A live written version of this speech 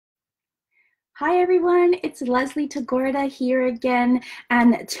Hi everyone, it's Leslie Tagorda here again,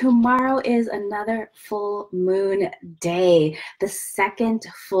 and tomorrow is another full moon day, the second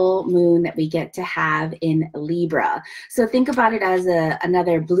full moon that we get to have in Libra. So think about it as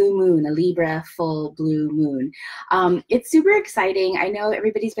another blue moon, a Libra full blue moon. It's super exciting. I know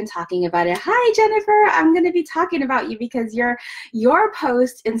everybody's been talking about it. Hi Jennifer, I'm going to be talking about you because your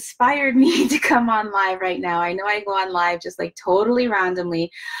post inspired me to come on live right now. I know I go on live just like totally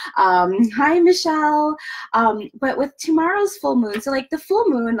randomly. Hi, Michelle. But with tomorrow's full moon, so like the full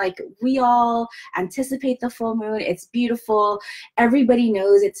moon, like we all anticipate the full moon. It's beautiful. Everybody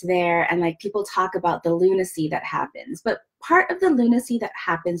knows it's there. And like people talk about the lunacy that happens. But part of the lunacy that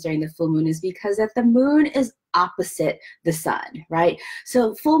happens during the full moon is because that the moon is opposite the sun, right?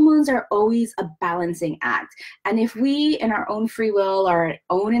 So full moons are always a balancing act. And if we, in our own free will, our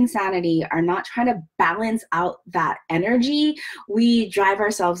own insanity, are not trying to balance out that energy, we drive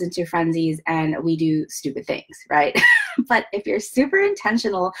ourselves into frenzies and we do stupid things, right? But if you're super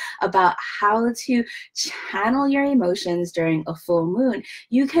intentional about how to channel your emotions during a full moon,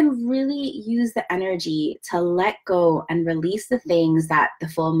 you can really use the energy to let go and release the things that the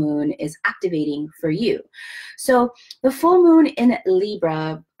full moon is activating for you. So the full moon in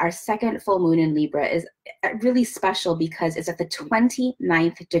Libra, our second full moon in Libra, is really special because it's at the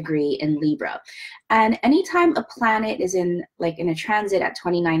 29th degree in Libra. And anytime a planet is in a transit at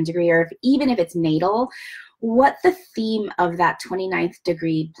 29 degree, or even if it's natal, what the theme of that 29th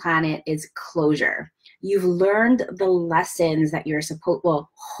degree planet is closure. You've learned the lessons that you're supposed, well,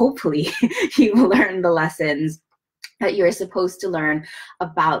 hopefully you've learned the lessons that you're supposed to learn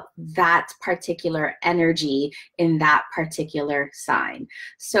about that particular energy in that particular sign.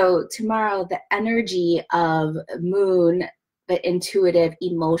 So tomorrow, the energy of moon, the intuitive,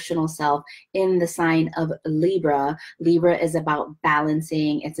 emotional self in the sign of Libra. Libra is about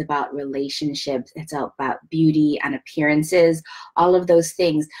balancing. It's about relationships. It's about beauty and appearances, all of those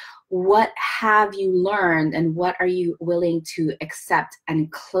things. What have you learned and what are you willing to accept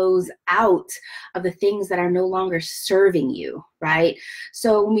and close out of the things that are no longer serving you, right?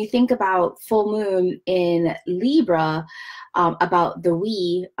 So when we think about full moon in Libra, about the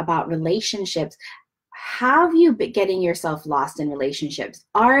we, about relationships, have you been getting yourself lost in relationships?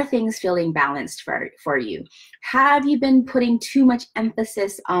 Are things feeling balanced for you? Have you been putting too much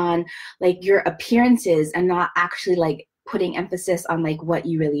emphasis on like your appearances and not actually like putting emphasis on like what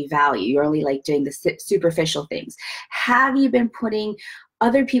you really value? You're only like doing the superficial things. Have you been putting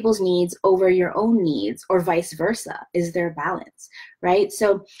other people's needs over your own needs, or vice versa? Is there balance, right?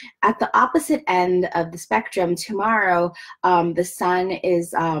 So at the opposite end of the spectrum tomorrow, the sun is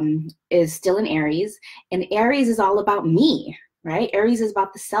still in Aries, and Aries is all about me, right? Aries is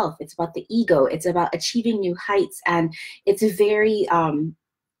about the self. It's about the ego. It's about achieving new heights, and it's very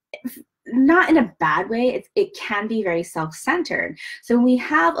not in a bad way, it can be very self-centered. So when we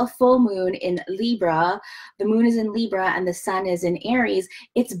have a full moon in Libra, the moon is in Libra and the sun is in Aries,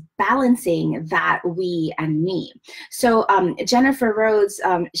 it's balancing that we and me. So Jennifer Rhodes,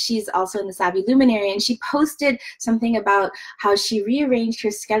 she's also in the Savvy Luminary, and she posted something about how she rearranged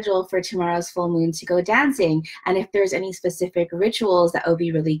her schedule for tomorrow's full moon to go dancing, and if there's any specific rituals that would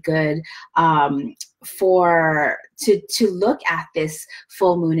be really good to look at this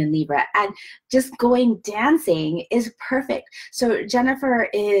full moon in Libra. And just going dancing is perfect. So Jennifer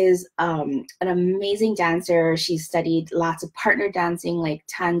is an amazing dancer. She's studied lots of partner dancing like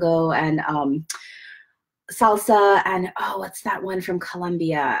tango and salsa, and oh, what's that one from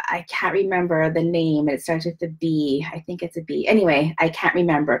Colombia? I can't remember the name. It starts with the B. I think it's a B. Anyway, I can't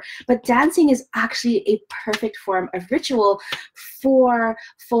remember. But dancing is actually a perfect form of ritual for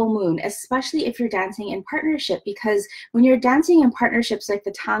full moon, especially if you're dancing in partnership, because when you're dancing in partnerships like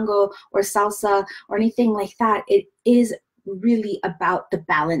the tango or salsa or anything like that, it is really about the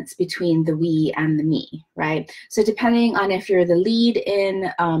balance between the we and the me, right? So depending on if you're the lead in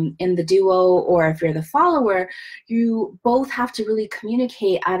the duo or if you're the follower, you both have to really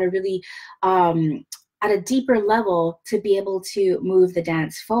communicate at a really at a deeper level to be able to move the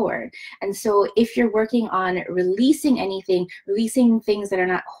dance forward. And so if you're working on releasing anything, releasing things that are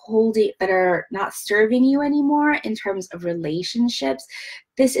not holding, that are not serving you anymore in terms of relationships,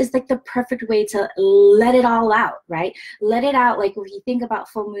 this is like the perfect way to let it all out, right? Let it out. Like when you think about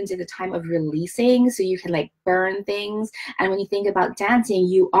full moons at the time of releasing, so you can like burn things. And when you think about dancing,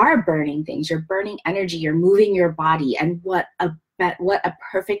 you are burning things. You're burning energy. You're moving your body. And what a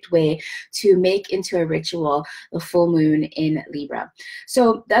perfect way to make into a ritual the full moon in Libra.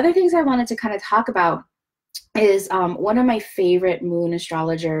 So the other things I wanted to kind of talk about is one of my favorite moon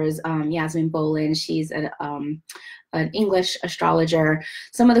astrologers, Yasmin Bolin. She's an English astrologer.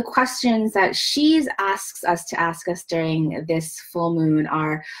 Some of the questions that she asks us to ask us during this full moon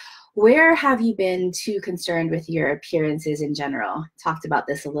are, where have you been too concerned with your appearances in general? Talked about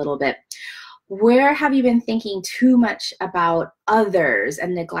this a little bit. Where have you been thinking too much about others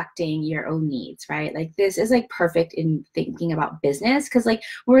and neglecting your own needs, right? Like this is like perfect in thinking about business, because like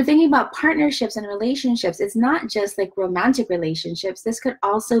when we're thinking about partnerships and relationships, it's not just like romantic relationships. This could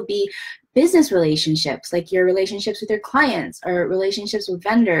also be business relationships, like your relationships with your clients or relationships with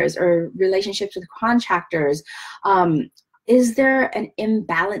vendors or relationships with contractors. Is there an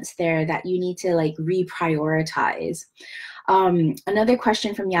imbalance there that you need to like reprioritize? Another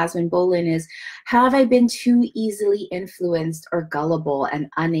question from Yasmin Bolin is, have I been too easily influenced or gullible and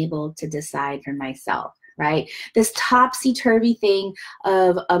unable to decide for myself? Right? This topsy-turvy thing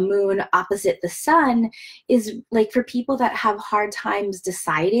of a moon opposite the sun is like, for people that have hard times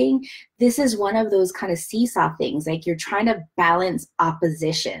deciding, this is one of those kind of seesaw things. Like you're trying to balance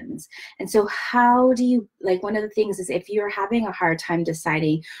oppositions. And so how do you, like, one of the things is, if you're having a hard time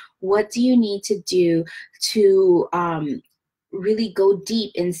deciding, what do you need to do to really go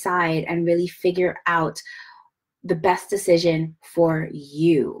deep inside and really figure out the best decision for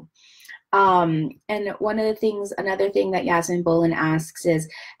you? And one of the things, another thing that Yasmin Bolin asks is,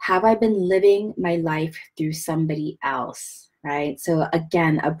 have I been living my life through somebody else? Right? So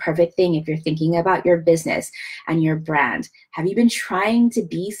again, a perfect thing if you're thinking about your business and your brand. Have you been trying to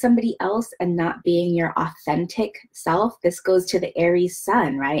be somebody else and not being your authentic self? This goes to the Aries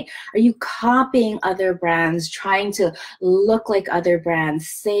sun, right? Are you copying other brands, trying to look like other brands,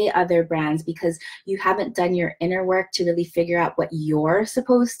 say other brands, because you haven't done your inner work to really figure out what you're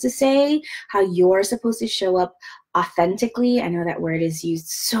supposed to say, how you're supposed to show up authentically? I know that word is used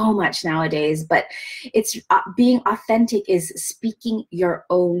so much nowadays, but it's being authentic is speaking your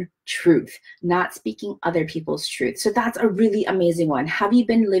own truth, not speaking other people's truth. So that's a really amazing one. Have you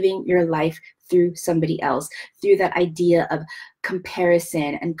been living your life through somebody else, through that idea of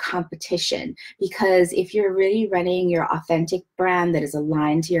comparison and competition? Because if you're really running your authentic brand that is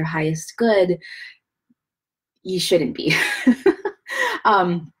aligned to your highest good, you shouldn't be.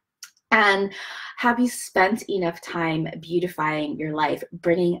 And have you spent enough time beautifying your life,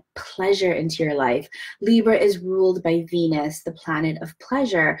 bringing pleasure into your life? Libra is ruled by Venus, the planet of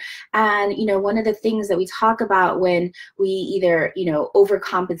pleasure. And, you know, one of the things that we talk about when we either, you know,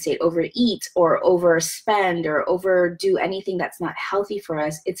 overcompensate, overeat, or overspend, or overdo anything that's not healthy for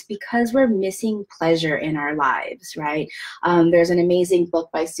us, it's because we're missing pleasure in our lives, right? There's an amazing book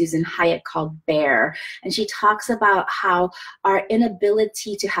by Susan Hyatt called Bear, and she talks about how our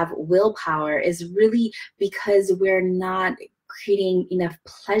inability to have willpower is really because we're not creating enough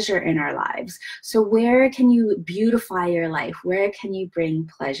pleasure in our lives. So where can you beautify your life? Where can you bring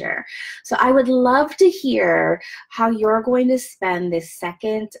pleasure? So I would love to hear how you're going to spend this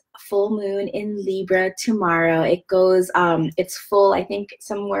second full moon in Libra tomorrow. It goes, it's full, I think,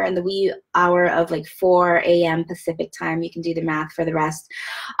 somewhere in the wee hour of like 4 a.m. Pacific time. You can do the math for the rest.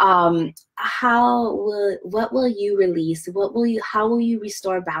 What will you release? How will you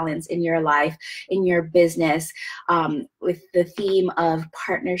restore balance in your life, in your business, with the theme of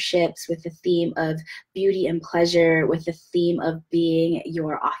partnerships, with the theme of beauty and pleasure, with the theme of being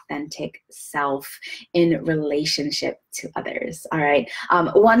your authentic self in relationship to others? All right.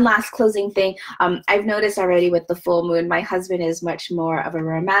 One last closing thing. I've noticed already with the full moon, my husband is much more of a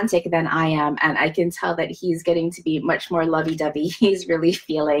romantic than I am, and I can tell that he's getting to be much more lovey-dovey. He's really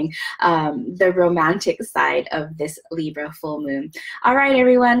feeling the romantic side of this Libra full moon. All right,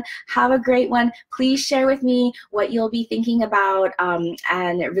 everyone, have a great one. Please share with me what you'll be thinking about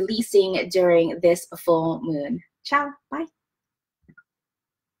and releasing during this full moon. Ciao. Bye.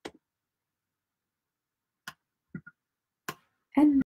 And